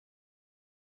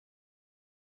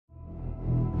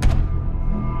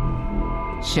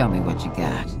Show me what you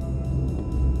got.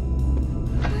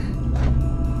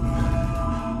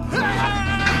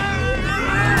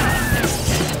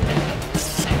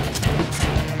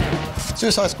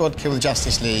 Suicide Squad Kill the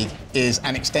Justice League is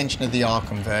an extension of the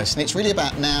Arkhamverse, and it's really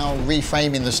about now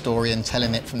reframing the story and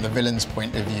telling it from the villain's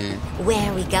point of view.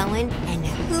 Where are we going, and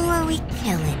who are we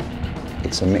killing?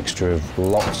 It's a mixture of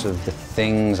lots of the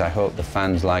things I hope the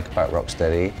fans like about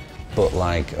Rocksteady, but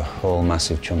like a whole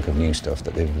massive chunk of new stuff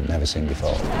that they've never seen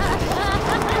before.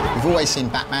 We've always seen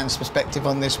Batman's perspective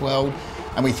on this world,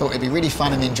 and we thought it'd be really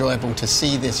fun and enjoyable to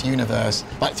see this universe,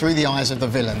 but through the eyes of the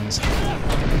villains.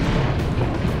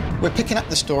 We're picking up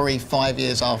the story 5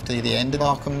 years after the end of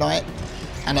Arkham Knight,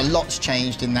 and a lot's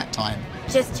changed in that time.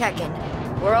 Just checking.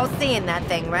 We're all seeing that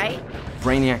thing, right?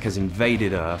 Brainiac has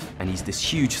invaded Earth, and he's this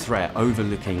huge threat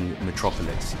overlooking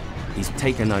Metropolis. He's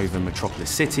taken over Metropolis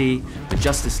City. The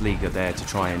Justice League are there to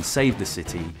try and save the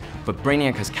city, but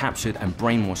Brainiac has captured and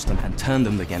brainwashed them and turned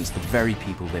them against the very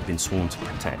people they've been sworn to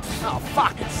protect. Oh,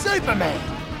 fuck, it's Superman!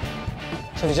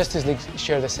 So the Justice League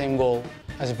share the same goal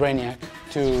as Brainiac,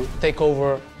 to take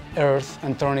over Earth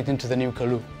and turn it into the new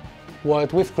Kalu.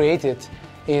 What we've created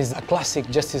is a classic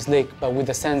Justice League, but with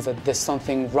the sense that there's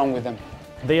something wrong with them.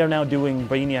 They are now doing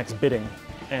Brainiac's bidding,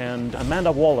 and Amanda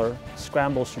Waller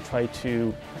scrambles to try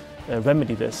to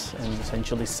remedy this and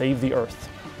essentially save the Earth.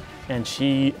 And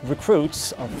she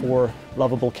recruits our 4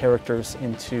 lovable characters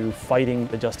into fighting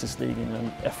the Justice League in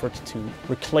an effort to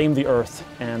reclaim the Earth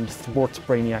and thwart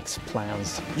Brainiac's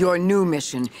plans. Your new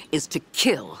mission is to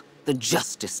kill the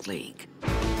Justice League.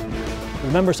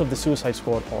 The members of the Suicide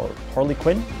Squad are Harley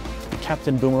Quinn,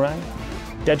 Captain Boomerang,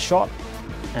 Deadshot,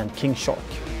 and King Shark.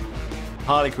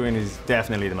 Harley Quinn is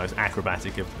definitely the most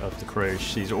acrobatic of the crew.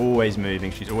 She's always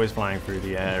moving, she's always flying through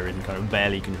the air in kind of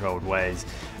barely controlled ways.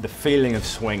 The feeling of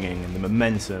swinging and the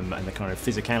momentum and the kind of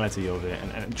physicality of it,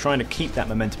 and trying to keep that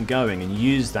momentum going and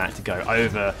use that to go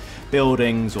over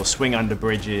buildings or swing under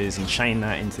bridges and chain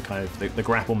that into kind of the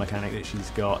grapple mechanic that she's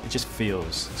got, it just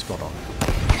feels spot on.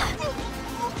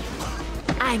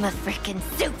 I'm a frickin'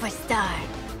 superstar.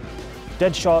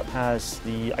 Deadshot has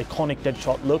the iconic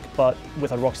Deadshot look, but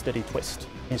with a Rocksteady twist.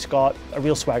 He's got a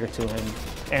real swagger to him.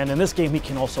 And in this game, he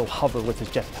can also hover with his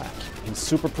jetpack. He's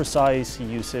super precise. He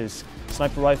uses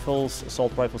sniper rifles,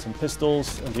 assault rifles, and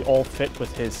pistols, and they all fit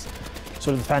with his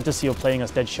sort of the fantasy of playing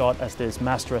as Deadshot as this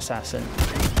master assassin.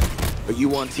 But you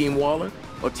want Team Waller,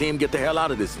 or Team get the hell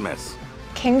out of this mess?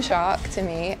 King Shark, to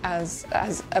me, as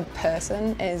a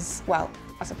person, is, well,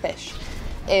 as a fish,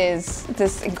 is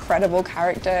this incredible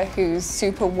character who's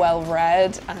super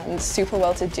well-read and super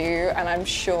well-to-do, and I'm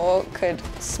sure could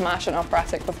smash an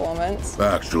operatic performance.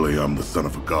 Actually, I'm the son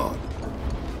of a god.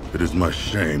 It is my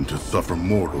shame to suffer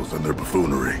mortals and their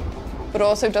buffoonery. But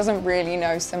also doesn't really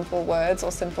know simple words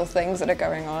or simple things that are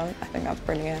going on. I think that's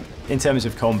brilliant. In terms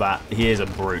of combat, he is a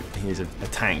brute. He is a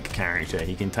tank character.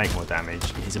 He can take more damage.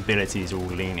 His abilities all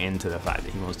lean into the fact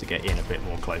that he wants to get in a bit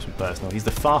more close and personal. He's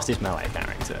the fastest melee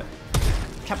character.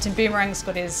 Captain Boomerang's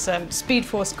got his Speed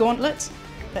Force gauntlet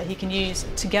that he can use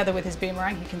together with his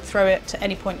boomerang. He can throw it to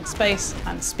any point in space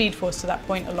and Speed Force to that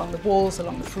point along the walls,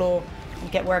 along the floor, and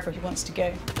get wherever he wants to go.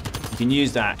 You can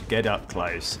use that to get up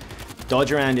close,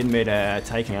 dodge around in midair,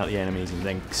 taking out the enemies, and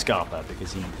then scarper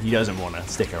because he doesn't want to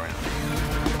stick around.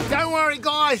 Don't worry,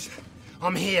 guys.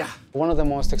 I'm here. One of the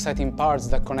most exciting parts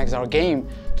that connects our game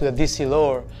to the DC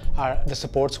lore are the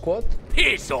support squad.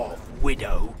 Piss off,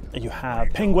 Widow. You have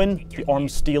Penguin, the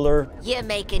arms stealer. You're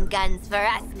making guns for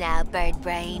us now, Bird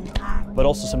Brain. But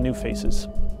also some new faces.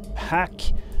 Hack,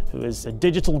 who is a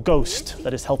digital ghost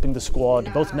that is helping the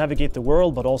squad both navigate the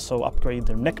world but also upgrade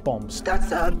their neck bombs.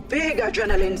 That's a big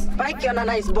adrenaline spike on a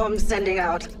nice bomb sending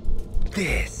out.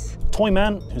 This.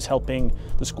 Toyman, who's helping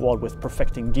the squad with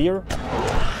perfecting gear.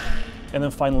 And then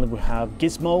finally we have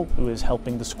Gizmo, who is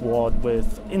helping the squad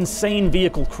with insane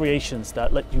vehicle creations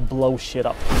that let you blow shit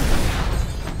up.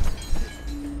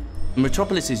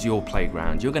 Metropolis is your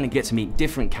playground. You're going to get to meet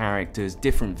different characters,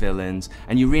 different villains,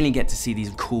 and you really get to see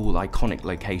these cool, iconic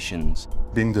locations.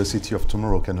 Being the city of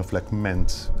tomorrow kind of like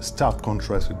meant a stark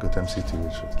contrast with Gotham City,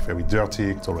 which is very dirty,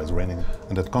 it's always raining.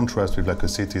 And that contrast with like a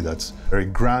city that's very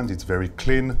grand, it's very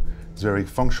clean, it's very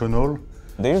functional.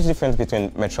 The huge difference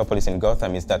between Metropolis and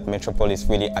Gotham is that Metropolis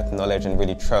really acknowledge and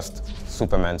really trust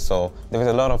Superman. So there is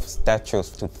a lot of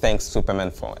statues to thank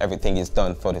Superman for everything he's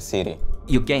done for the city.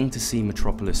 You're getting to see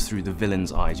Metropolis through the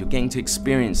villain's eyes. You're getting to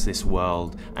experience this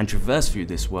world and traverse through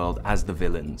this world as the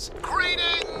villains.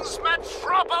 Greetings,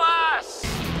 Metropolis!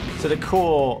 So the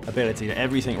core ability that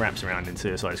everything wraps around in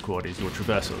Suicide Squad is your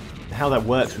traversal. How that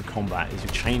works with combat is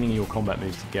you're chaining your combat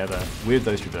moves together with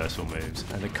those traversal moves,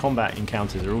 and the combat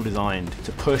encounters are all designed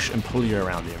to push and pull you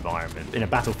around the environment in a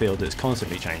battlefield that's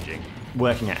constantly changing,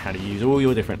 working out how to use all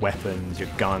your different weapons, your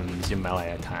guns, your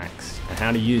melee attacks, and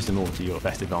how to use them all to your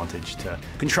best advantage to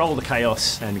control the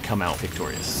chaos and come out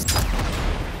victorious.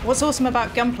 What's awesome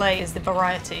about gunplay is the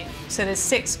variety. So there's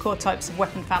 6 core types of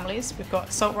weapon families. We've got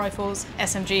assault rifles,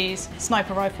 SMGs,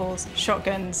 sniper rifles,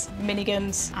 shotguns,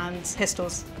 miniguns, and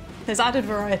pistols. There's added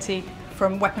variety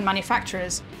from weapon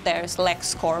manufacturers. There's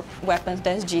LexCorp weapons,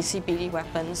 there's GCPD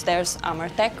weapons, there's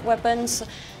Armortech weapons.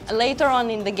 Later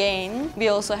on in the game, we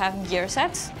also have gear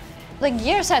sets. The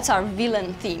gear sets are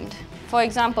villain themed. For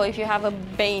example, if you have a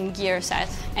Bane gear set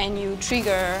and you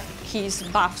trigger his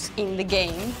buffs in the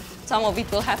game, some of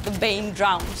it will have the Bane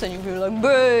drums and you feel like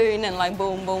Bane and like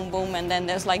boom, boom, boom, and then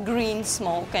there's like green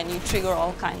smoke and you trigger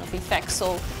all kind of effects.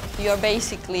 So you're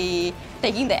basically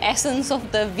taking the essence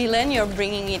of the villain, you're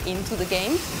bringing it into the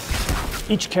game.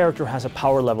 Each character has a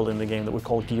power level in the game that we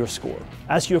call gear score.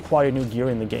 As you acquire new gear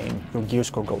in the game, your gear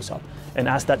score goes up. And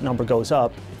as that number goes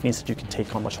up, it means that you can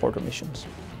take on much harder missions.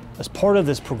 As part of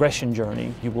this progression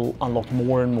journey, you will unlock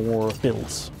more and more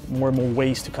builds, more and more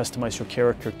ways to customize your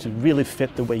character to really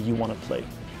fit the way you want to play.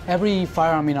 Every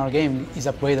firearm in our game is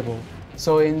upgradable.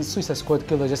 So in Suicide Squad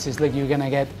Kill the Justice League, you're gonna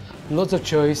get lots of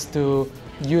choice to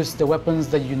use the weapons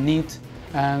that you need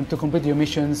to complete your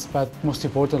missions, but most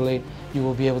importantly, you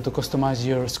will be able to customize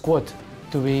your squad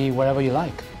to be whatever you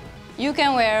like. You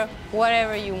can wear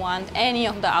whatever you want, any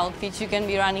of the outfits. You can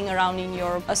be running around in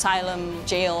your asylum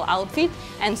jail outfit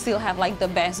and still have like the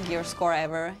best gear score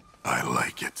ever. I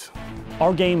like it.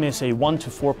 Our game is a 1 to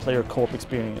 4 player co-op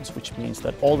experience, which means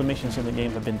that all the missions in the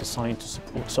game have been designed to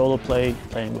support solo play,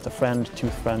 playing with a friend, 2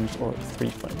 friends, or 3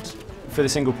 friends. For the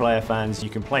single-player fans, you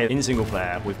can play it in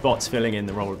single-player with bots filling in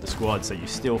the role of the squad, so you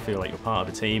still feel like you're part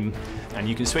of a team, and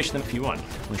you can switch them if you want.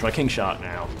 I'm going to try King Shark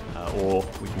now, or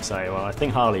we can say, well, I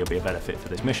think Harley will be a better fit for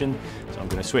this mission, so I'm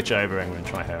going to switch over and I'm going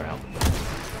to try her out.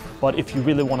 But if you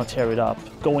really want to tear it up,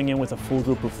 going in with a full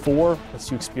group of 4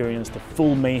 lets you experience the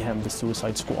full mayhem the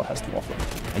Suicide Squad has to offer.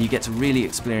 And you get to really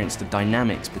experience the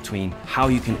dynamics between how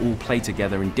you can all play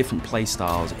together in different play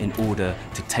styles in order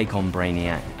to take on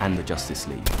Brainiac and the Justice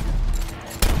League.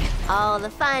 All the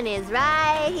fun is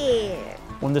right here.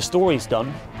 When the story's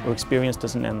done, your experience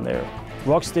doesn't end there.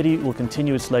 Rocksteady will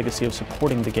continue its legacy of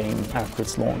supporting the game after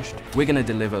it's launched. We're going to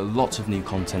deliver lots of new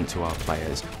content to our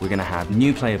players. We're going to have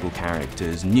new playable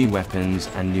characters, new weapons,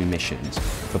 and new missions.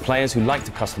 For players who like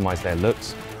to customize their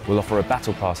looks, we'll offer a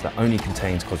battle pass that only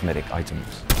contains cosmetic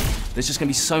items. There's just going to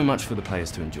be so much for the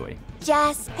players to enjoy.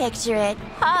 Just picture it.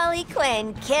 Harley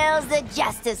Quinn kills the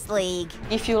Justice League.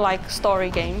 If you like story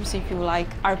games, if you like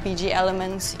RPG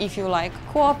elements, if you like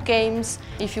co-op games,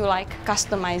 if you like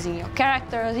customizing your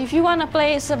characters, if you want to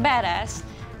play as a badass,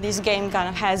 this game kind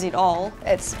of has it all.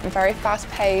 It's very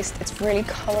fast-paced, it's really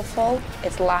colourful,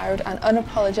 it's loud and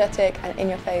unapologetic and in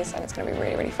your face, and it's going to be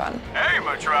really, really fun. Hey,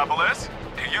 Metropolis!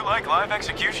 Do you like live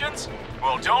executions?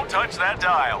 Well, don't touch that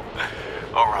dial,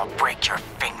 or I'll break your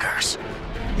fingers.